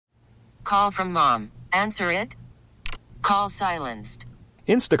Call from mom. Answer it. Call silenced.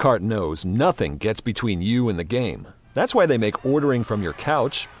 Instacart knows nothing gets between you and the game. That's why they make ordering from your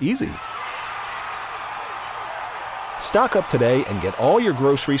couch easy. Stock up today and get all your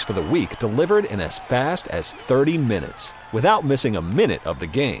groceries for the week delivered in as fast as 30 minutes without missing a minute of the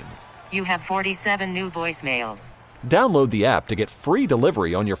game. You have 47 new voicemails. Download the app to get free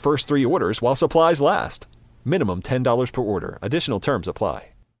delivery on your first 3 orders while supplies last. Minimum $10 per order. Additional terms apply.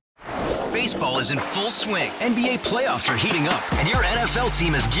 Baseball is in full swing. NBA playoffs are heating up, and your NFL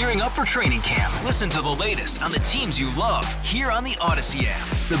team is gearing up for training camp. Listen to the latest on the teams you love here on the Odyssey app.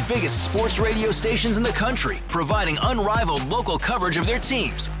 The biggest sports radio stations in the country, providing unrivaled local coverage of their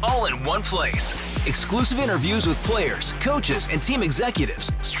teams, all in one place. Exclusive interviews with players, coaches, and team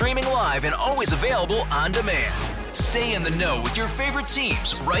executives, streaming live and always available on demand. Stay in the know with your favorite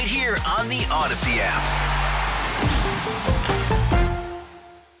teams right here on the Odyssey app.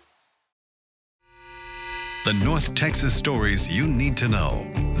 The North Texas stories you need to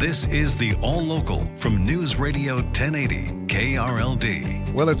know. This is the All Local from News Radio 1080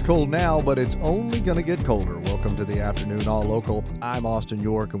 KRLD. Well, it's cold now, but it's only going to get colder. Welcome to the afternoon All Local. I'm Austin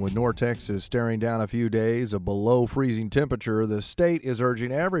York, and with North Texas staring down a few days of below freezing temperature, the state is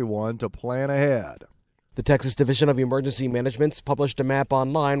urging everyone to plan ahead. The Texas Division of Emergency Management's published a map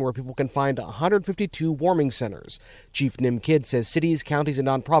online where people can find 152 warming centers. Chief Nim Kidd says cities, counties, and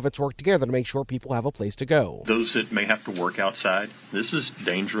nonprofits work together to make sure people have a place to go. Those that may have to work outside, this is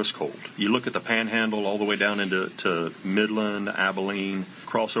dangerous cold. You look at the Panhandle all the way down into Midland, Abilene,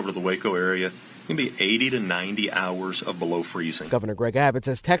 cross over to the Waco area. It can be 80 to 90 hours of below freezing. Governor Greg Abbott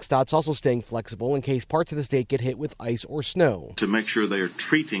says TxDOT's also staying flexible in case parts of the state get hit with ice or snow. To make sure they are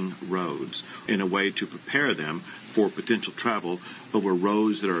treating roads in a way to prepare them for potential travel over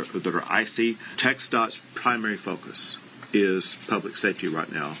roads that are icy. TxDOT's primary focus is public safety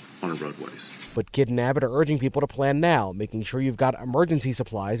right now on our roadways. But Kidd and Abbott are urging people to plan now, making sure you've got emergency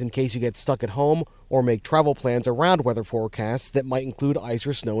supplies in case you get stuck at home or make travel plans around weather forecasts that might include ice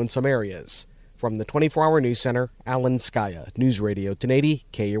or snow in some areas. From the 24-Hour News Center, Alan Skaya, News Radio 1080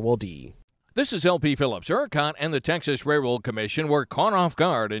 KRLD. This is LP Phillips. ERCOT and the Texas Railroad Commission were caught off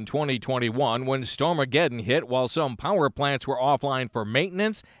guard in 2021 when Stormageddon hit while some power plants were offline for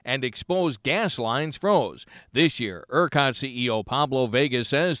maintenance and exposed gas lines froze. This year, ERCOT CEO Pablo Vega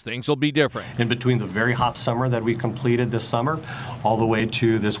says things will be different. In between the very hot summer that we completed this summer all the way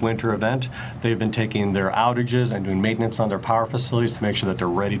to this winter event, they've been taking their outages and doing maintenance on their power facilities to make sure that they're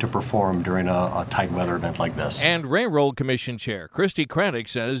ready to perform during a tight weather event like this. And Railroad Commission Chair Christy Craddock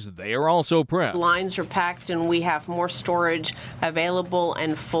says they are also prepped. Lines are packed and we have more storage available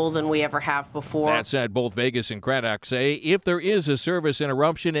and full than we ever have before. That said, both Vegas and Craddock say if there is a service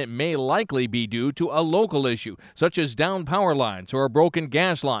interruption, it may likely be due to a local issue, such as downed power lines or a broken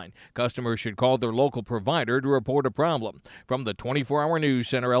gas line. Customers should call their local provider to report a problem. From the 24-Hour News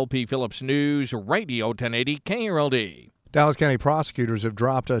Center, LP Phillips News, Radio 1080 KRLD. Dallas County prosecutors have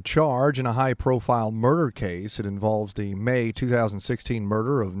dropped a charge in a high-profile murder case. It involves the May 2016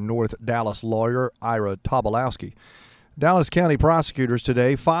 murder of North Dallas lawyer Ira Tobolowski. Dallas County prosecutors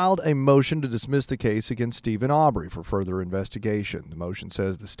today filed a motion to dismiss the case against Stephen Aubrey for further investigation. The motion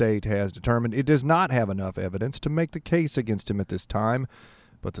says the state has determined it does not have enough evidence to make the case against him at this time,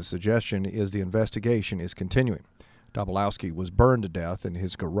 but the suggestion is the investigation is continuing. Tobolowski was burned to death in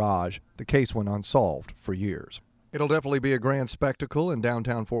his garage. The case went unsolved for years. It'll definitely be a grand spectacle in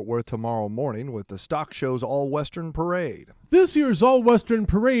downtown Fort Worth tomorrow morning with the Stock Show's All-Western Parade. This year's All-Western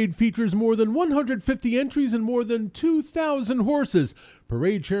Parade features more than 150 entries and more than 2,000 horses.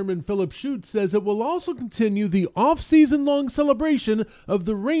 Parade Chairman Philip Schutz says it will also continue the off-season long celebration of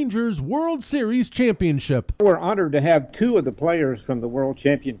the Rangers World Series Championship. We're honored to have two of the players from the world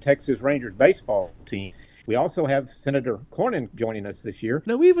champion Texas Rangers baseball team. We also have Senator Cornyn joining us this year.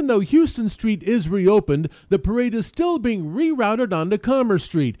 Now, even though Houston Street is reopened, the parade is still being rerouted onto Commerce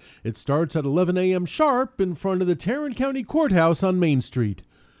Street. It starts at 11 a.m. sharp in front of the Tarrant County Courthouse on Main Street.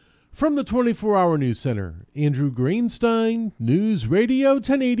 From the 24-Hour News Center, Andrew Greenstein, News Radio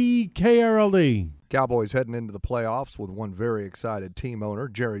 1080 KRLD. Cowboys heading into the playoffs with one very excited team owner,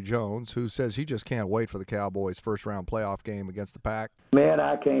 Jerry Jones, who says he just can't wait for the Cowboys' first-round playoff game against the Pack. Man,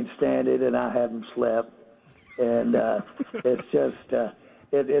 I can't stand it, and I haven't slept. And it's just, I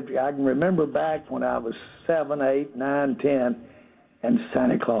can remember back when I was 7, 8, 9, 10, and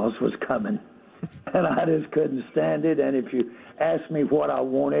Santa Claus was coming. And I just couldn't stand it. And if you asked me what I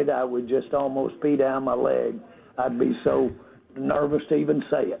wanted, I would just almost pee down my leg. I'd be so nervous to even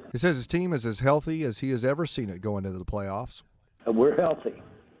say it. He says his team is as healthy as he has ever seen it going into the playoffs. We're healthy.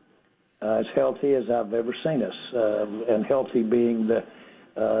 As healthy as I've ever seen us. And healthy being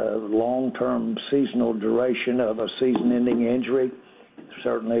long-term seasonal duration of a season-ending injury.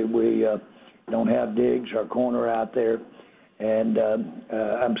 Certainly we don't have Diggs, our corner, out there. And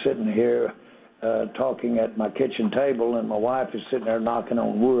I'm sitting here talking at my kitchen table, and my wife is sitting there knocking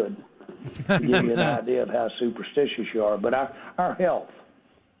on wood to give you an idea of how superstitious you are. But our health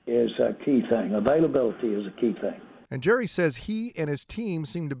is a key thing. Availability is a key thing. And Jerry says he and his team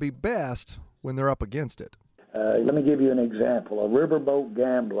seem to be best when they're up against it. Let me give you an example. A riverboat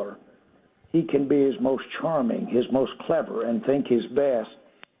gambler, he can be his most charming, his most clever, and think his best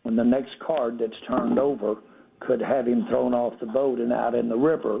when the next card that's turned over could have him thrown off the boat and out in the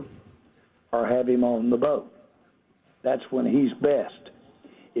river, or have him on the boat. That's when he's best.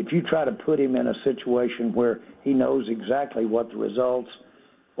 If you try to put him in a situation where he knows exactly what the results,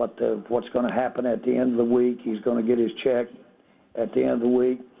 what's going to happen at the end of the week, he's going to get his check at the end of the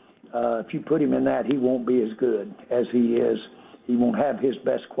week. If you put him in that, he won't be as good as he is. He won't have his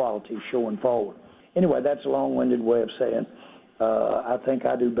best qualities showing forward. Anyway, that's a long-winded way of saying I think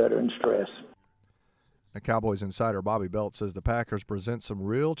I do better in stress. Now, Cowboys insider Bobby Belt says the Packers present some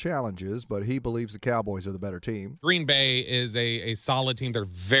real challenges, but he believes the Cowboys are the better team. Green Bay is a solid team. They're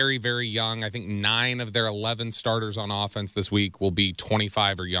very, very young. I think 9 of their 11 starters on offense this week will be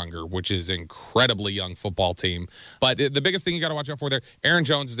 25 or younger, which is an incredibly young football team. But the biggest thing you got to watch out for there, Aaron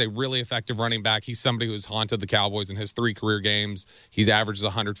Jones is a really effective running back. He's somebody who's haunted the Cowboys in his 3 career games. He's averages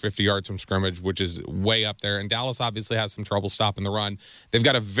 150 yards from scrimmage, which is way up there. And Dallas obviously has some trouble stopping the run. They've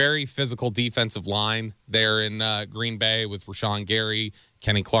got a very physical defensive line there in Green Bay with Rashawn Gary,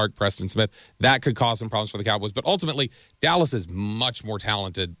 Kenny Clark, Preston Smith. That could cause some problems for the Cowboys. But ultimately, Dallas is much more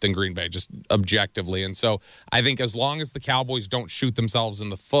talented than Green Bay, just objectively. And so I think as long as the Cowboys don't shoot themselves in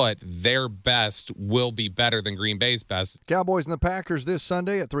the foot, their best will be better than Green Bay's best. Cowboys and the Packers this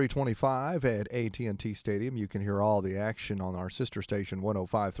Sunday at 3:25 at AT&T Stadium. You can hear all the action on our sister station,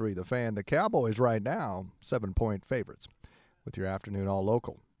 105.3 The Fan. The Cowboys right now, 7-point favorites. With your afternoon all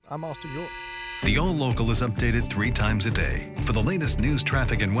local, I'm Austin York. The All Local is updated 3 times a day. For the latest news,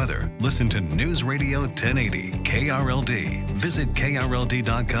 traffic, and weather, listen to News Radio 1080 KRLD. Visit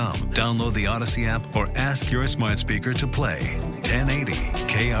KRLD.com, download the Odyssey app, or ask your smart speaker to play 1080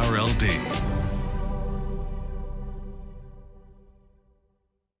 KRLD.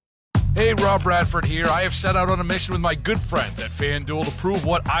 Hey, Rob Bradford here. I have set out on a mission with my good friends at FanDuel to prove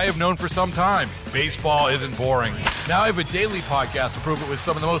what I have known for some time. Baseball isn't boring. Now I have a daily podcast to prove it with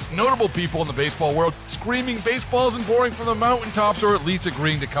some of the most notable people in the baseball world, screaming baseball isn't boring from the mountaintops, or at least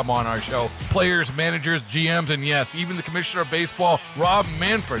agreeing to come on our show. Players, managers, GMs, and yes, even the commissioner of baseball, Rob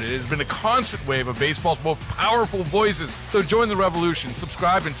Manfred. It has been a constant wave of baseball's most powerful voices. So join the revolution.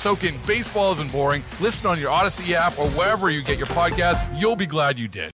 Subscribe and soak in Baseball Isn't Boring. Listen on your Odyssey app or wherever you get your podcasts. You'll be glad you did.